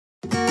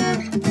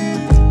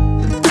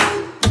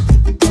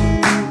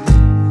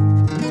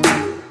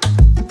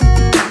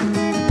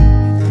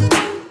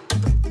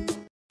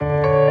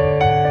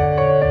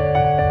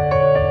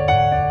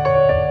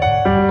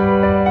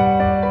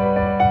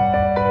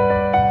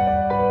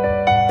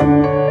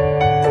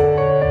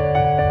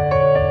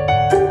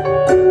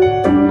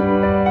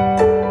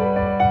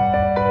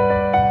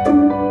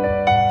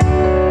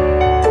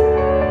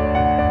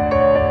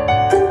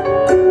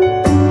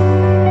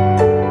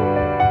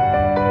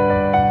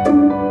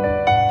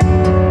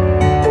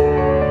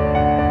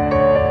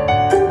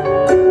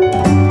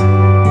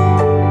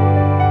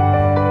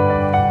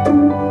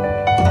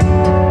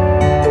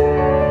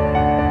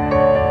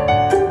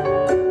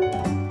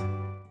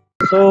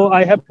So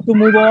I have to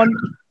move on.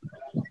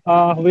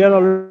 We are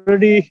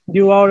already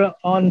due out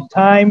on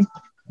time.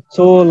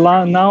 So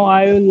now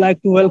I would like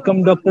to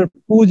welcome Dr.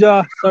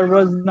 Puja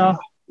Sarbajna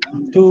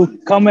to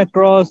come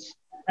across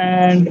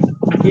and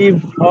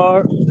give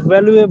her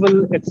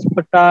valuable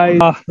expertise.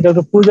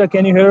 Dr. Puja,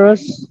 can you hear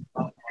us?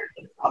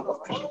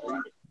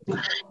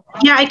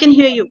 Yeah, I can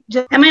hear you.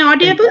 Am I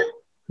audible?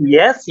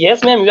 Yes,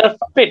 ma'am. You are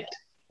perfect.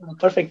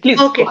 Perfect. Please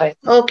okay. Go ahead.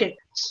 Okay.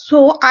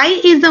 So eye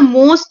is the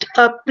most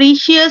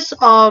precious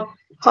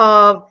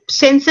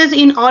senses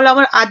in all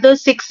our other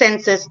 6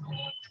 senses.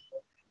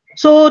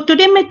 So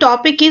today my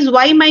topic is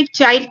why my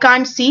child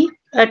can't see,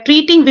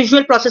 treating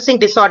visual processing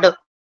disorder.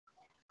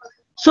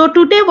 So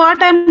today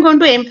what I'm going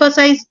to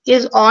emphasize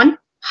is on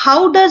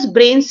how does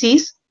brain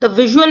sees the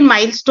visual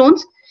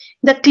milestones,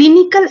 the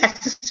clinical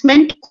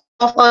assessment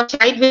of a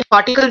child with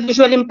cortical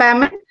visual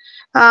impairment,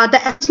 the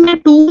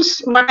assessment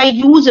tools what I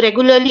use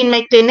regularly in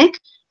my clinic,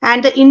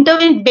 and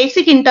the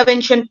basic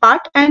intervention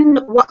part.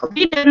 And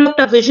we developed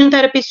a vision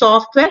therapy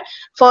software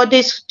for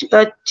this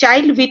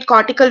child with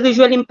cortical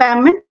visual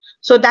impairment.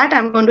 So that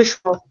I'm going to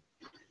show.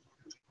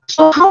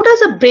 So how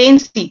does a brain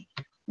see?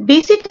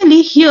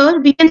 Basically here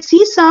we can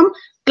see some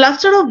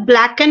cluster of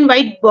black and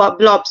white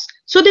blobs.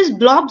 So this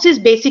blobs is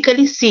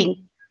basically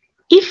seeing.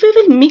 If we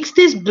will mix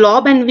this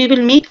blob and we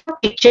will make a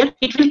picture,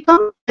 it will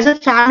come as a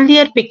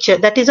familiar picture,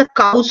 that is a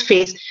cow's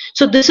face.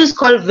 So this is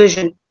called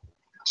vision.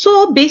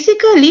 So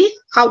basically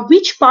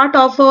which part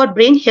of our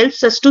brain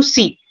helps us to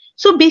see?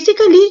 So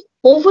basically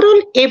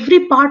overall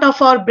every part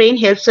of our brain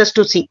helps us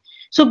to see.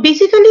 So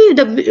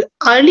basically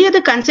earlier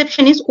the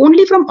conception is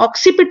only from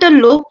occipital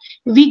lobe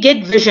we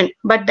get vision,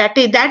 but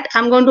that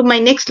I'm going to, my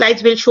next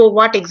slides will show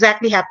what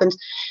exactly happens.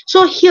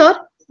 So here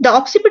the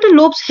occipital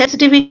lobes has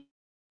sensitivity,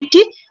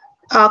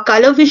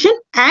 color vision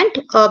and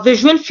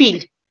visual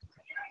field.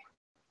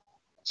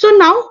 So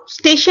now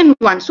station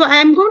 1. So I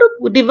am going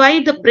to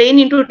divide the brain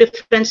into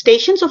different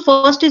stations. So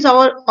first is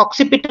our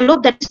occipital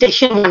lobe, that's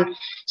station 1.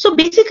 So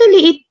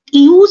basically it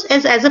used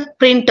as a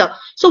printer.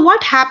 So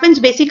what happens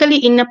basically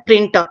in a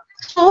printer?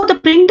 So the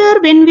printer,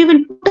 when we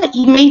will put an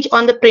image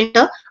on the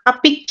printer, a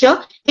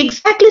picture,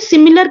 exactly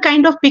similar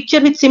kind of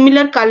picture with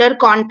similar color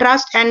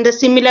contrast and the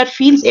similar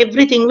fields,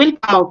 everything will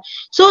come out.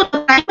 So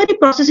the primary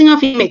processing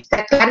of image,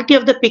 the clarity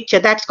of the picture,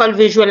 that's called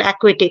visual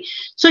acuity.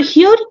 So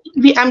here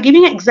I'm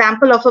giving an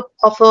example of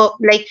a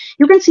like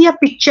you can see a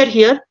picture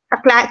here,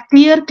 a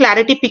clear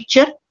clarity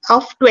picture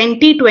of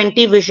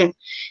 20/20 vision.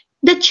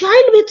 The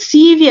child with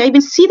CVI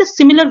will see the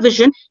similar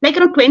vision like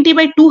around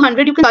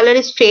 20/200. You can color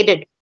is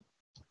faded.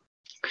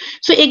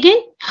 So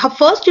again,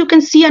 first you can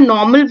see a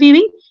normal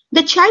viewing.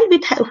 The child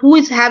who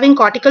is having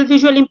cortical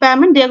visual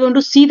impairment, they are going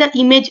to see the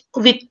image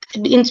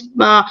in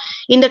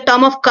the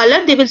term of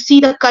color. They will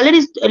see the color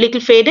is a little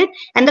faded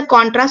and the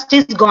contrast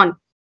is gone.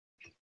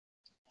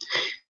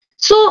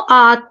 So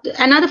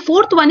another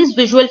fourth one is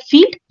visual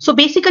field. So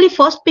basically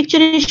first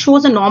picture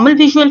shows a normal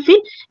visual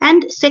field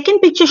and second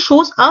picture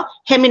shows a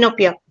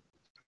heminopia.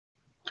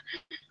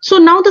 So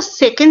now the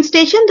second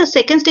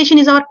station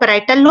is our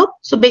parietal lobe.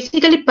 So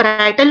basically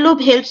parietal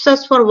lobe helps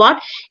us for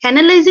what?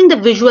 Analyzing the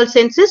visual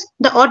senses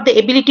or the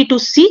ability to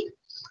see.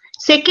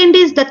 Second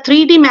is the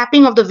 3D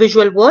mapping of the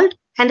visual world.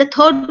 And the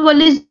third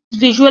one is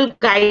visual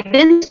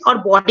guidance or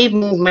body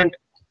movement.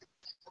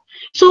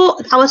 So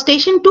our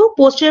station 2,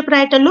 posterior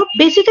parietal lobe,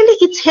 basically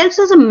it helps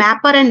as a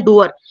mapper and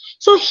doer.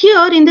 So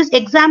here in this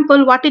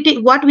example, what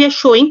we are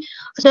showing,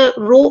 the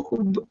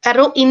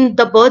arrow in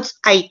the bird's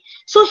eye.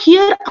 So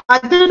here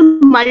other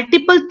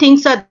multiple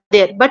things are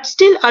there, but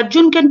still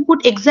Arjun can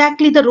put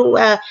exactly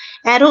the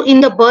arrow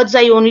in the bird's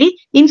eye only,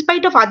 in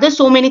spite of other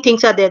so many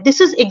things are there.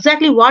 This is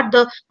exactly what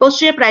the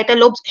posterior parietal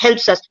lobes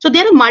helps us. So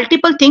there are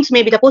multiple things.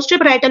 Maybe the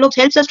posterior parietal lobes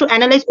helps us to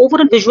analyze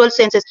overall visual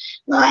senses,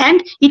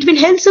 and it will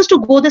help us to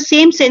go the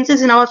same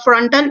senses in our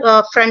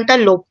frontal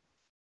lobe.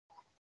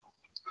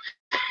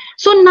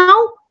 So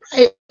now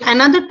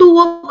another two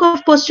work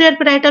of posterior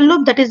parietal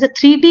lobe, that is the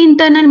 3D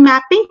internal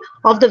mapping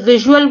of the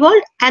visual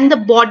world and the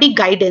body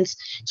guidance.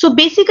 So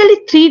basically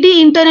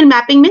 3D internal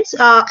mapping means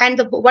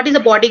what is the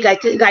body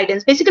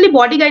guidance? Basically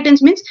body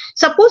guidance means,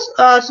 suppose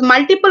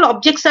multiple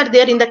objects are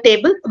there in the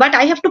table, but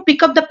I have to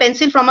pick up the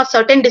pencil from a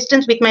certain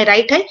distance with my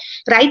right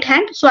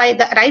hand. So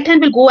the right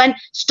hand will go and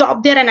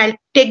stop there, and I'll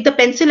take the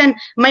pencil, and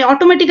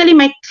automatically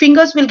my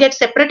fingers will get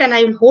separate and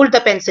I will hold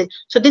the pencil.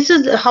 So this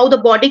is how the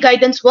body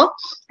guidance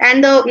works.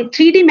 And the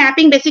 3D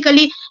mapping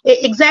basically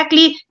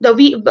exactly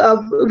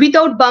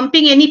without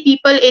bumping any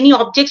people, any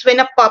objects, when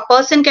a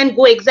person can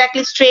go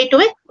exactly straight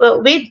away,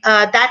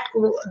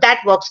 that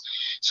works.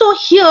 So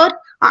here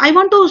I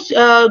want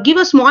to give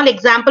a small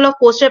example of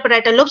posterior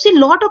parietal lobe. See,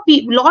 lot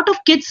of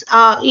kids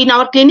in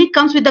our clinic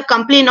comes with the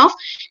complaint of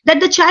that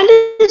the child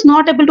is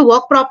not able to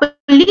work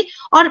properly,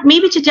 or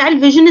maybe the child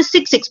vision is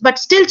 6/6, but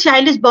still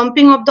child is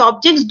bumping of the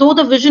objects, though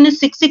the vision is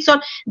 6/6,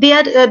 or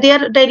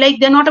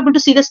they're not able to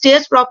see the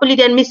stairs properly,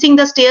 they're missing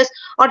the stairs,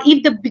 or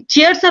if the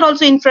chairs are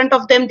also in front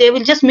of them, they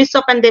will just miss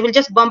up and they will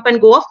just bump and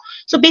go off.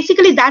 So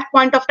basically that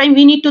point of time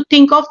we need to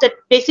think of that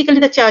basically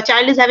the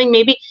child is having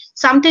maybe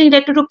something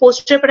related to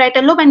posterior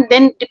parietal lobe, and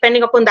then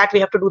depending upon that we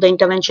have to do the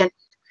intervention.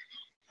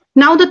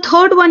 Now the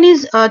third one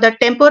is the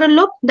temporal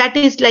lobe. That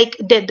is like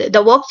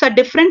the works are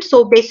different.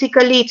 So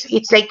basically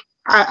it's like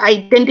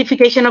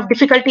identification of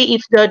difficulty.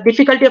 If the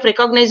difficulty of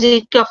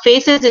recognizing of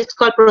faces, it's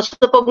called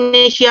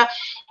prosopagnosia.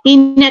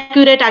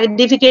 Inaccurate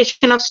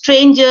identification of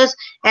strangers,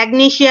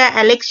 agnosia,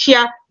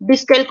 alexia,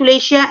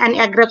 dyscalculia, and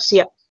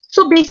agraphia.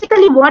 So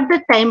basically what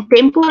the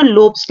temporal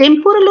lobe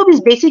is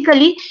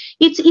basically,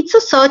 it's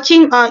a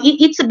searching,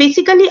 it's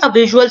basically a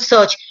visual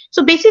search.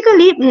 So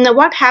basically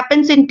what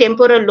happens in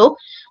temporal lobe,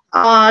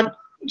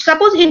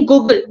 suppose in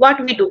Google, what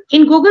we do,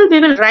 in Google we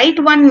will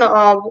write one,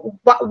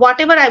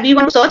 whatever we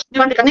want to search, we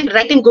want to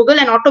write in Google,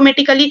 and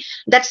automatically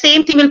that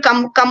same thing will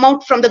come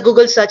out from the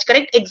Google search,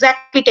 correct?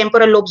 Exactly,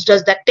 temporal lobes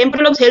does that.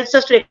 Temporal lobes helps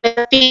us to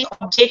recognize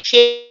object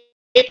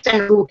shapes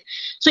and root.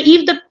 So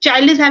if the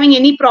child is having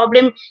any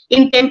problem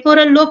in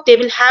temporal lobe, they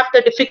will have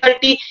the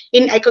difficulty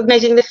in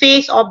recognizing the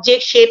face,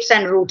 object, shapes,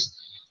 and roots.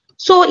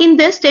 So in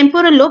this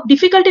temporal lobe,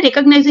 difficulty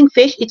recognizing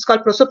face, it's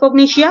called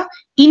prosopagnosia.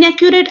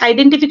 Inaccurate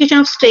identification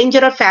of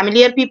stranger or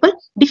familiar people.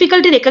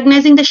 Difficulty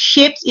recognizing the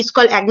shapes is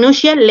called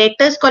agnosia.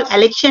 Letters called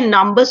alexia.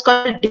 Numbers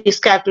called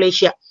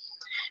dyscalculia.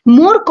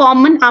 More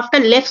common after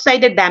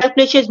left-sided damage.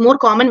 Dyscalculia is more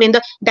common when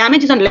the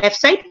damage is on left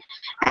side.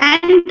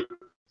 And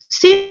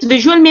since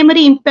visual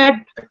memory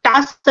impaired,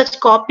 tasks such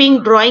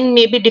copying, drawing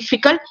may be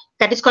difficult.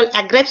 That is called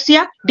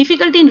agraphia.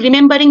 Difficulty in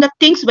remembering the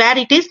things where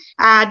it is.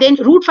 Then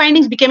root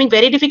findings becoming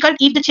very difficult.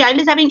 If the child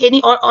is having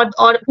any,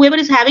 or whoever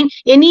is having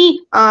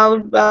any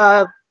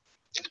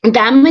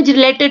damage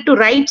related to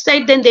right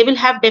side, then they will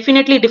have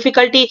definitely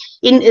difficulty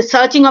in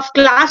searching of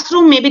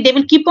classroom. Maybe they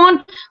will keep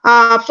on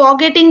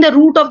forgetting the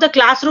route of the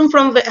classroom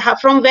from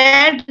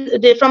their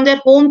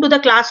home to the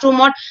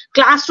classroom, or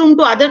classroom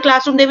to other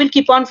classroom. They will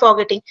keep on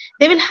forgetting.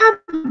 They will have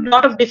a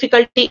lot of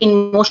difficulty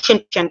in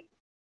motion.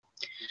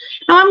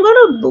 Now I'm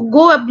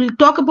going to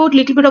talk about a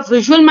little bit of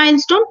visual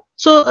milestone.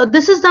 So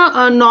this is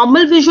the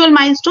normal visual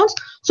milestones.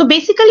 So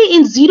basically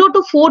in 0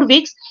 to 4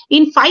 weeks,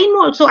 in fine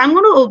motor, so I'm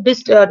going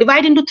to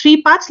divide into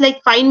 3 parts,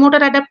 like fine motor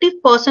adaptive,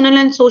 personal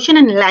and social,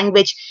 and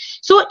language.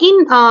 So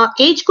in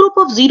age group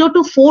of 0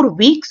 to 4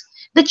 weeks,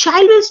 the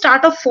child will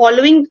start off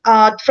following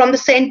from the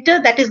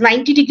center, that is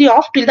 90 degree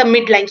off, till the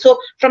midline. So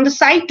from the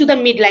side to the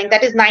midline,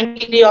 that is 90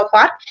 degree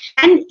apart.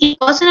 And in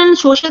personal and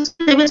social,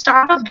 they will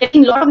start off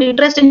getting a lot of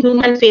interest in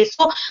human face.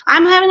 So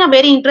I'm having a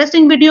very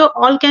interesting video.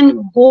 All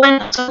can go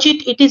and search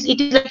it. It is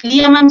like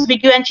Leah Ma'am's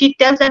video, and she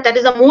tells that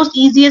is the most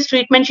easiest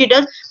treatment she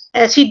does.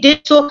 She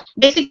did. So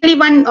basically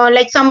one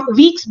like some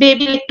weeks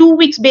baby, like 2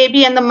 weeks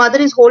baby, and the mother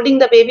is holding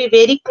the baby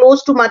very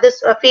close to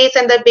mother's face,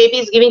 and the baby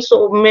is giving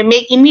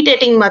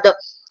imitating mother.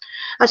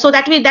 So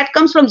that way, that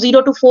comes from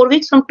 0 to 4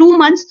 weeks. From 2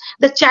 months,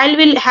 the child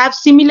will have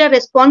similar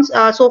response.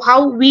 So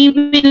how we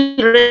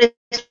will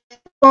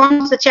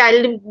respond,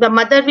 the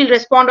mother will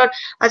respond,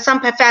 or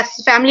some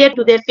familiar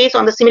to their face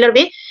on the similar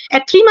way.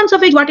 At 3 months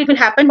of age, what it will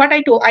happen? What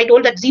I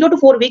told that 0 to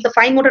 4 weeks, the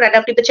fine motor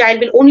adaptive, the child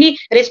will only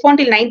respond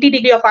till 90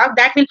 degree of arc.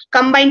 That will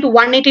combine to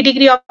 180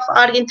 degree of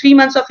arc. In 3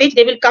 months of age,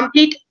 they will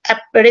complete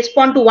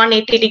respond to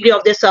 180 degree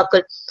of their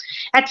circle.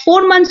 At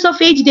 4 months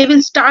of age, they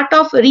will start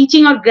off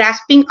reaching or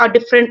grasping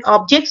different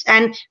objects,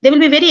 and they will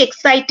be very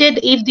excited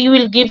if you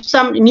will give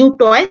some new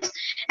toys.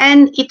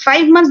 And at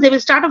 5 months, they will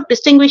start off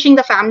distinguishing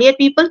the familiar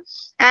people.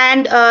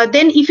 And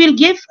then if you'll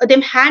give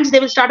them hands,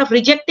 they will start off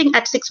rejecting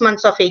at 6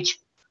 months of age.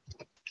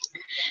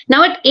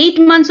 Now at 8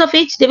 months of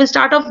age, they will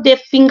start off their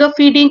finger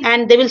feeding,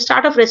 and they will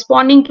start off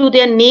responding to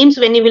their names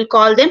when you will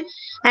call them,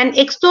 and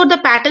explore the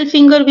paddle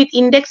finger with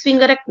index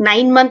finger at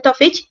 9 months of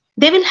age.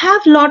 They will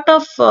have lot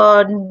of,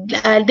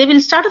 they will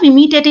start off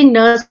imitating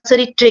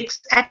nursery tricks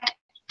at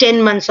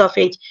 10 months of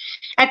age.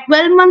 At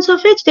 12 months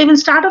of age, they will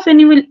start off when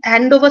you will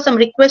hand over some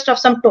request of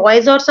some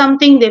toys or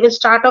something. They will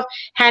start off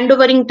hand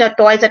overing the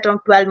toys at around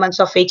 12 months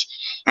of age.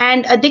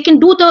 And they can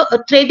do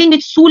the threading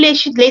with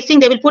lacing.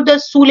 They will put the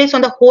shoelace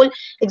on the hole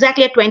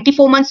exactly at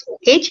 24 months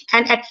age.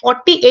 And at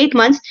 48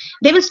 months,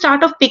 they will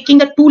start off picking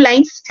the two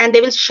lines and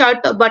they will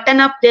button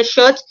up their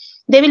shirts.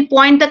 They will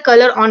point the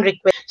color on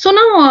request. So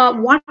now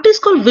what is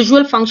called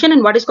visual function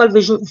and what is called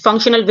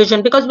functional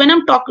vision? Because when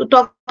I'm talking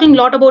a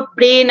lot about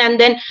brain and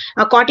then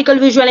cortical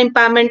visual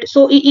impairment,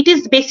 so it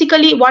is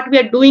basically what we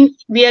are doing.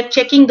 We are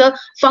checking the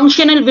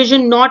functional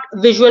vision, not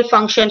visual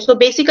function. So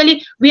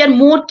basically we are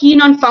more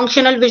keen on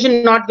functional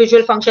vision, not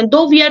visual function.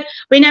 Though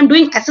when I'm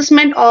doing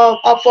assessment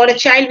of for a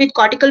child with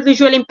cortical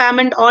visual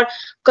impairment or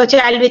a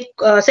child with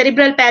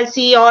cerebral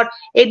palsy or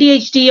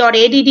ADHD or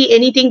ADD,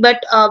 anything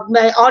but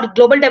or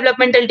global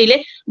developmental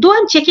delay, though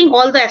I'm checking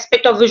all the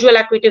aspect of visual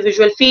acuity,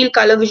 visual field,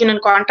 color vision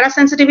and contrast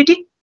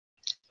sensitivity,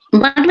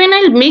 but when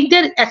I make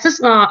their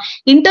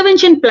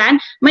intervention plan,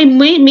 my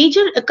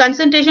major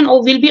concentration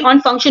will be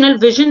on functional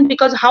vision,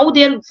 because how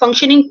they are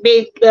functioning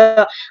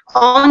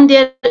on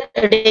their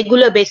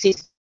regular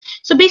basis.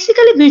 So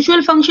basically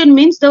visual function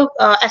means the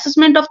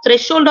assessment of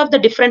threshold of the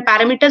different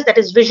parameters, that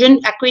is vision,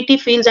 acuity,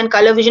 fields and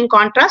color vision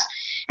contrast,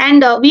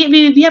 and we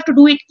have to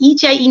do it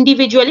each eye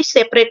individually,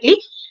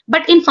 separately.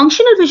 But in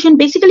functional vision,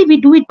 basically we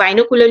do it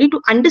binocularly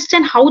to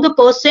understand how the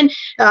person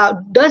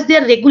does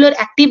their regular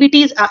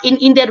activities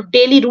in their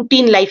daily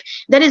routine life.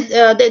 There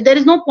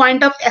is no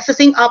point of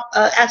assessing up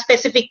a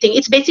specific thing.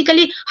 It's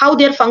basically how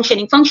they're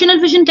functioning. Functional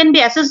vision can be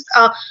assessed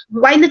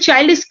while the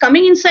child is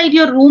coming inside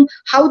your room,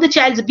 how the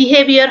child's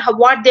behavior,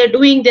 what they're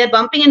doing, they're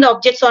bumping into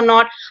objects or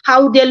not,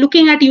 how they're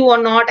looking at you or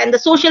not, and the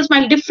social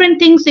smile, different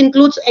things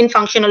includes in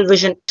functional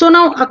vision. So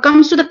now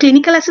comes to the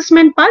clinical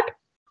assessment part.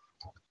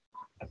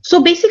 So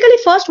basically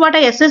first what I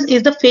assess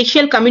is the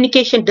facial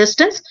communication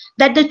distance,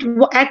 that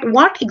at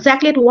what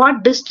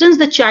distance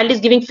the child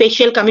is giving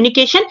facial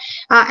communication,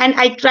 and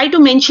I try to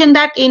mention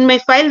that in my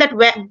file, that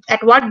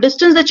at what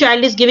distance the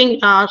child is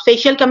giving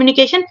facial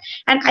communication,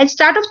 and I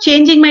start off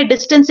changing my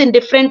distance in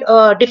different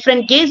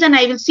gaze, and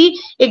I will see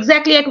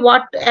exactly at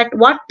what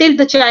tilt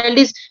the child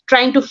is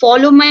trying to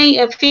follow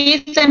my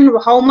face and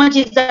how much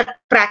is the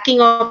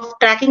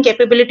tracking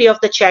capability of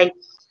the child.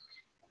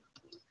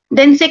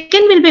 Then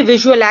second will be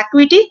visual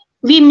acuity.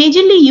 We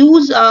majorly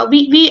use,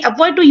 we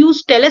avoid to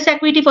use teles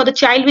acuity for the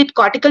child with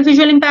cortical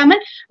visual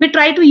impairment. We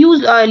try to use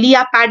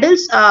Lia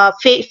paddles,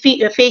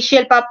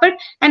 facial puppet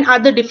and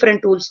other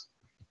different tools.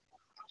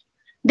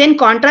 Then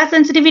contrast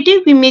sensitivity,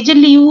 we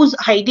majorly use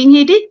hiding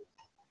heady.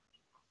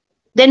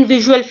 Then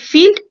visual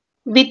field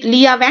with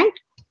Lia Wang.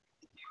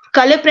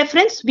 Color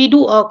preference, we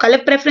do a color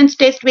preference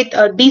test with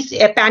this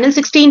panel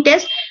 16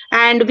 test,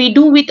 and we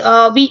do with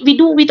we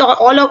do with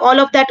all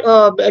of that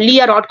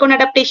Lia rod cone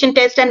adaptation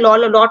test and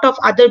a lot of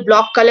other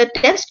block color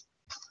test.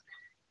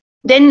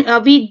 Then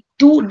we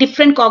do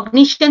different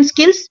cognition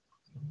skills,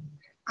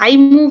 eye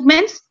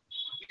movements,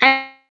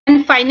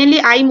 and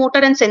finally eye motor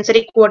and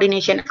sensory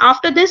coordination.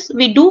 After this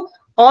we do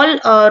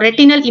all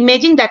retinal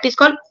imaging, that is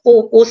called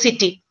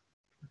OCT.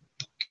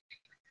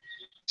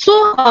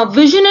 So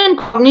vision and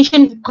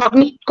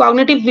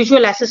cognitive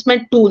visual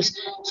assessment tools.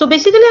 So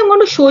basically I'm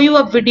going to show you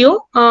a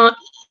video.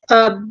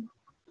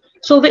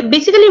 So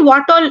basically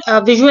what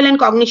all visual and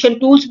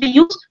cognition tools we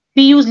use.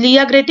 We use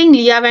Lia grating,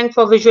 Lia Wang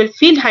for visual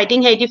field,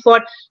 hiding heady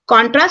for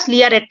contrast,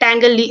 Lia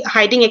rectangle,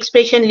 hiding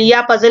expression,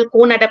 Lia puzzle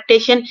cone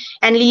adaptation,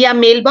 and Lia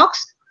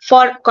mailbox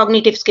for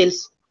cognitive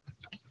skills.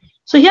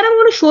 So here I'm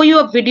going to show you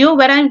a video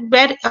where I'm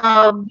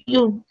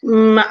going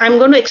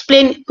to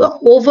explain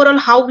overall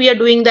how we are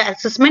doing the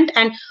assessment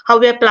and how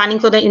we are planning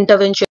for the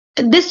intervention.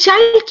 This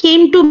child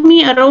came to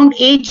me around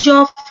age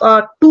of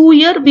 2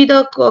 years with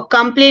a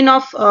complaint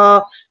of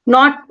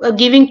not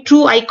giving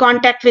true eye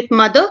contact with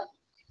mother.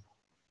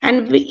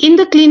 And in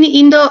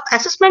the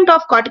assessment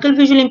of cortical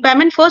visual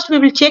impairment, first we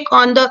will check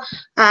on the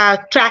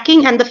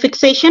tracking and the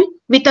fixation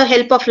with the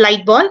help of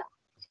light ball.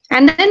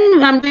 And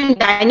then I'm doing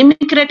dynamic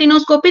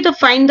retinoscopy to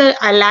find the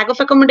lag of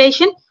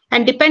accommodation.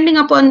 And depending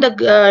upon the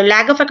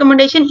lag of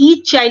accommodation,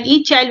 each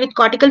child with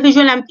cortical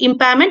visual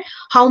impairment,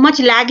 how much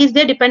lag is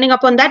there, depending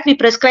upon that, we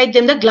prescribe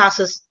them the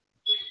glasses.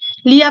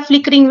 Lia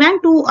flickering Wang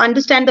to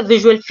understand the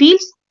visual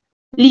fields.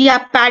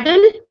 Lia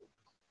paddle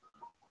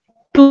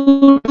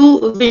to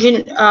do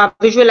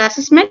visual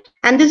assessment.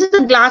 And this is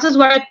the glasses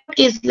what I put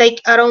is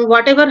like around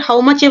whatever,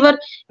 how much ever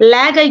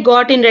lag I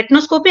got in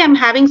retinoscopy. I'm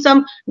having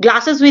some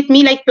glasses with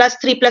me like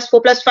 +3,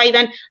 +4, +5,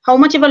 and how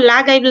much ever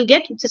lag I will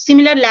get. It's a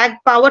similar lag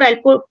power.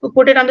 I'll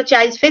put it on the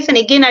child's face, and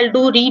again I'll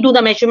redo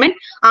the measurement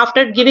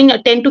after giving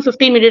a 10 to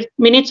 15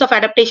 minutes of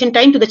adaptation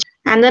time to the child.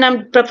 And then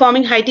I'm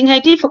performing hiding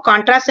heady for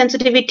contrast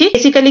sensitivity.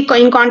 Basically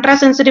in contrast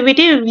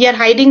sensitivity, we are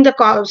hiding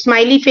the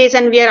smiley face,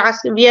 and we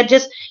are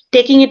just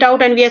taking it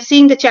out, and we are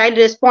seeing the child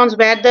response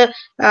where the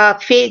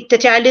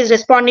child is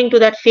responding to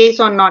that face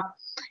or not.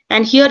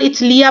 And here it's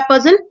Lia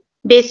puzzle.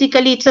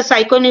 Basically it's a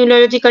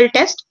psychoneurological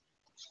test.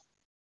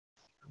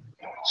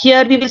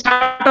 Here we will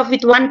start off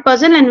with one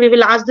puzzle, and we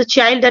will ask the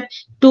child that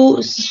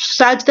to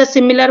search the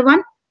similar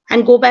one.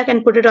 and go back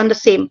and put it on the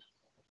same.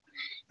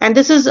 And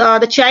this is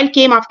the child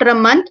came after a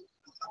month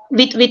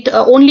with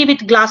only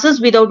with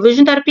glasses, without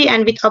vision therapy,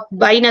 and with a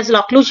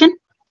binasal occlusion,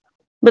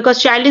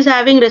 because child is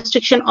having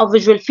restriction of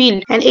visual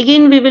field. And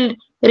again we will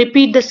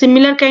repeat the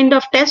similar kind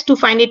of test to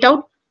find it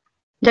out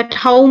that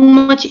how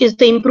much is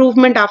the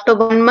improvement after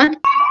 1 month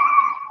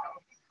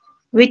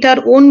with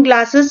our own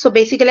glasses. So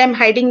basically I'm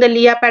hiding the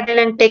Lia paddle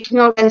and taking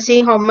out and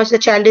seeing how much the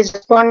child is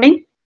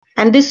responding.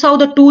 And this is how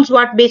the tools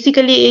what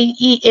basically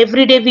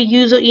every day we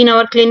use in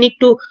our clinic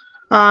to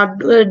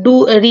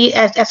do a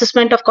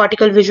assessment of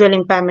cortical visual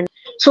impairment.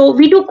 So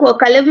we do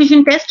color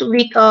vision test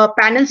with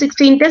panel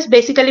 16 test.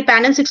 Basically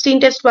panel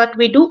 16 test, what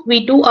we do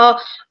a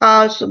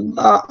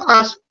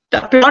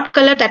plot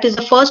color, that is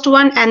the first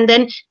one, and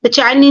then the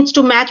child needs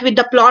to match with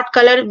the plot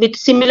color with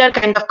similar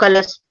kind of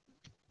colors.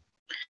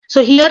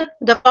 So here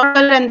the plot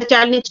color and the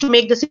child needs to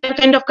make the similar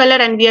kind of color,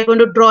 and we are going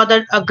to draw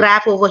the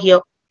graph over here.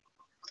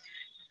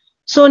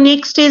 So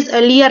next is a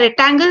Lia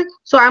rectangle.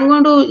 So I'm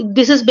going to,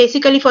 this is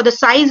basically for the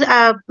size,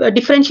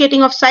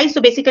 differentiating of size.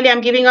 So basically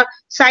I'm giving a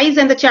size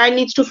and the child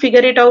needs to figure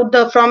it out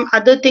from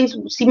other things,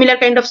 similar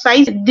kind of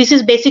size. This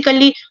is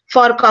basically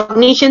for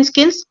cognition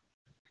skills.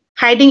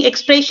 Hiding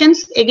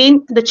expressions,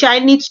 again the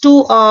child needs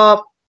to,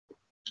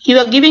 you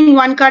are giving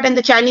one card and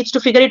the child needs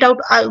to figure it out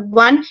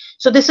one.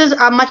 So this is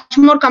a much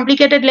more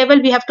complicated level.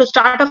 We have to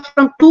start off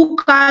from 2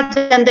 cards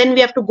and then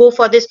we have to go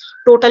for this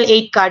total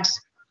 8 cards.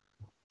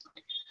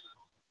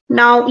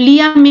 Now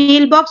Lia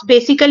mailbox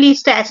basically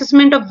is the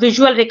assessment of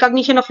visual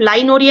recognition of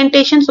line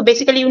orientation. So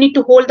basically you need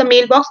to hold the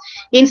mailbox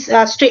in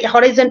straight,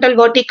 horizontal,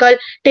 vertical,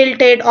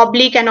 tilted,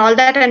 oblique and all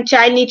that, and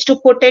child needs to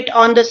put it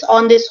on this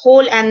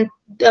hole, and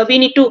we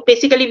need to,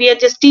 basically we are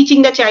just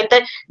teaching the child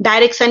the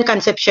direction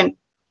conception.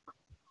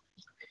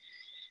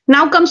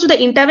 Now comes to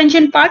the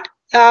intervention part.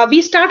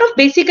 We start off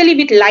basically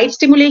with light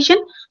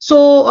stimulation.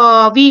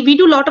 So we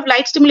do a lot of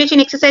light stimulation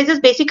exercises.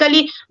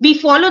 Basically we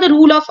follow the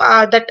rule of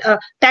that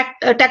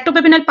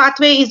tactopapinal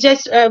pathway is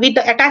just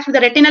attached with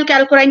the retinal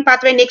calcorine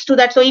pathway next to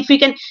that. So if we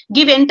can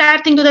give entire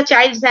thing to the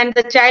child, and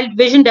the child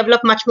vision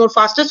develop much more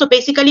faster. So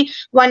basically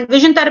one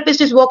vision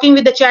therapist is working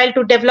with the child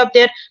to develop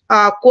their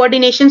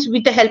coordinations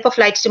with the help of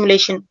light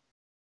stimulation.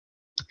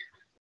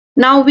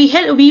 Now we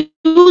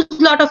use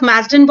a lot of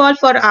Marsden ball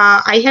for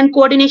eye-hand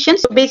coordination.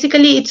 So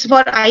basically it's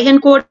for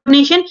eye-hand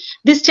coordination.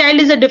 This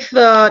child is a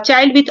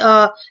child with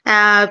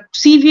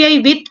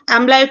CVI with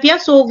amblyopia.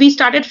 So we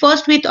started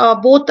first with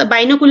both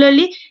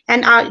binocularly,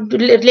 and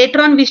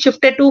later on we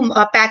shifted to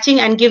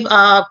patching and give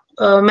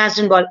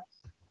Marsden ball.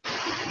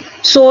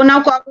 So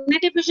now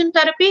cognitive vision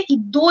therapy,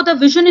 though the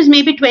vision is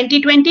maybe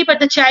 20/20, but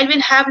the child will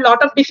have a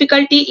lot of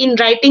difficulty in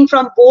writing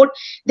from board.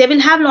 They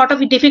will have a lot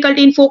of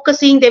difficulty in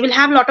focusing. They will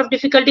have a lot of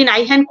difficulty in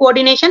eye-hand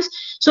coordinations.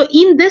 So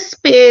in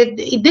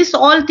this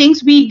all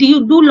things, we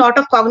do a lot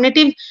of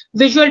cognitive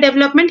visual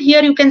development.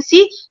 Here you can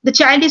see the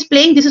child is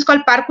playing. This is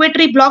called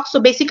parquetry blocks. So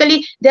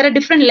basically there are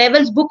different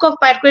levels, book of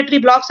parquetry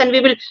blocks, and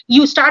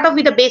you start off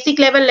with the basic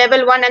level,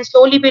 level 1, and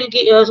slowly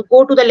we'll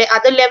go to the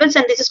other levels.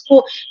 And this is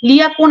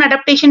Lia cone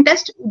adaptation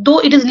test. Though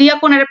it is Lia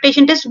cone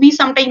adaptation test, we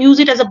sometimes use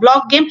it as a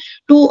block game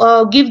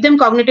to give them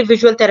cognitive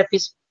visual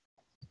therapies.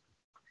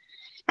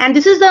 And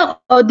this is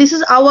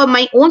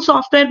my own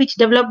software which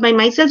developed by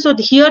myself. So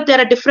here there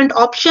are different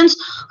options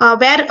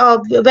where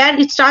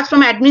it starts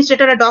from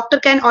administrator, a doctor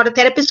can, or a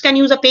therapist can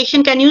use, a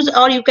patient can use,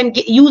 or you can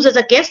use as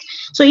a guest.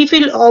 So if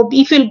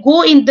you'll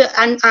go in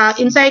the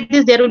inside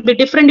this, there will be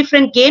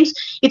different games.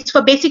 It's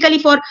for basically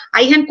for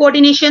eye-hand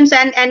coordinations,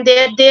 and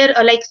they're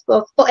like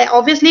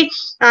obviously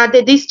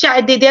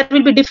there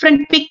will be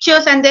different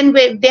pictures, and then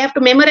they have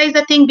to memorize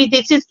the thing.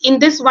 This is in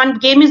this one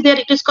game is there.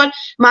 It is called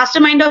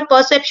Mastermind of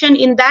Perception.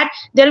 In that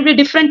there will be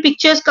different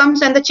pictures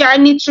comes, and the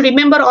child needs to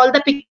remember all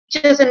the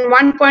pictures, and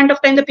one point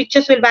of time the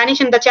pictures will vanish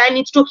and the child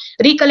needs to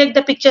recollect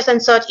the pictures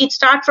and search. It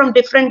starts from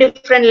different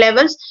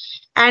levels,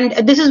 and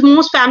this is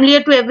most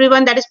familiar to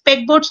everyone, that is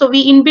pegboard. So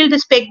we inbuilt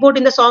this pegboard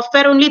in the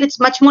software only. It's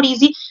much more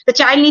easy. The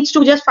child needs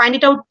to just find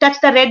it out, touch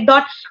the red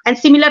dot, and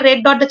similar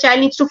red dot the child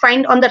needs to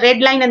find on the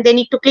red line, and they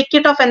need to click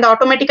it off, and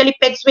automatically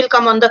pegs will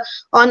come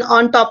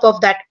on top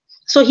of that.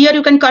 So here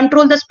you can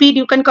control the speed,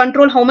 you can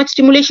control how much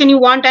stimulation you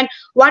want and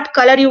what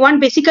color you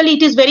want. Basically,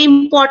 it is very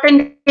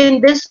important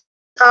in this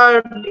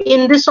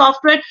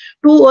software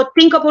to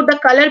think about the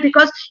color,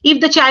 because if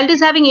the child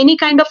is having any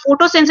kind of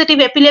photosensitive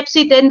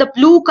epilepsy, then the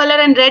blue color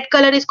and red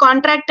color is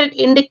contracted.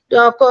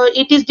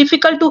 It is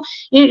difficult to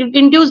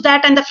induce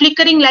that, and the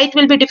flickering light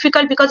will be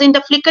difficult, because in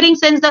the flickering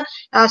sense the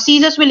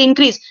seizures will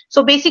increase.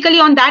 So basically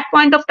on that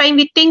point of time,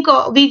 we think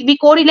we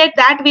correlate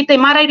that with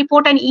MRI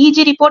report and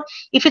EEG report.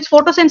 If it's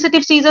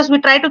photosensitive seizures, we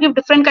try to give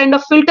different kind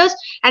of filters,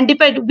 and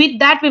with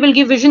that we will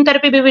give vision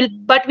therapy.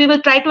 But we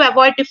will try to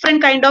avoid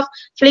different kind of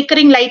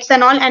flickering lights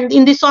and all. And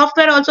in the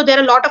software also there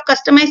are a lot of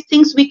customized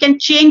things. We can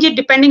change it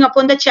depending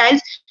upon the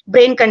child's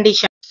brain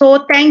condition.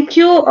 So thank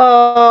you.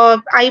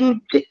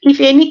 If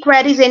any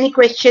queries, any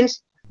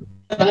questions.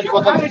 Thank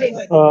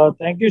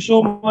you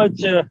so much,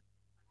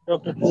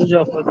 Dr.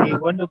 Puja, for the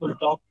wonderful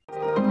talk.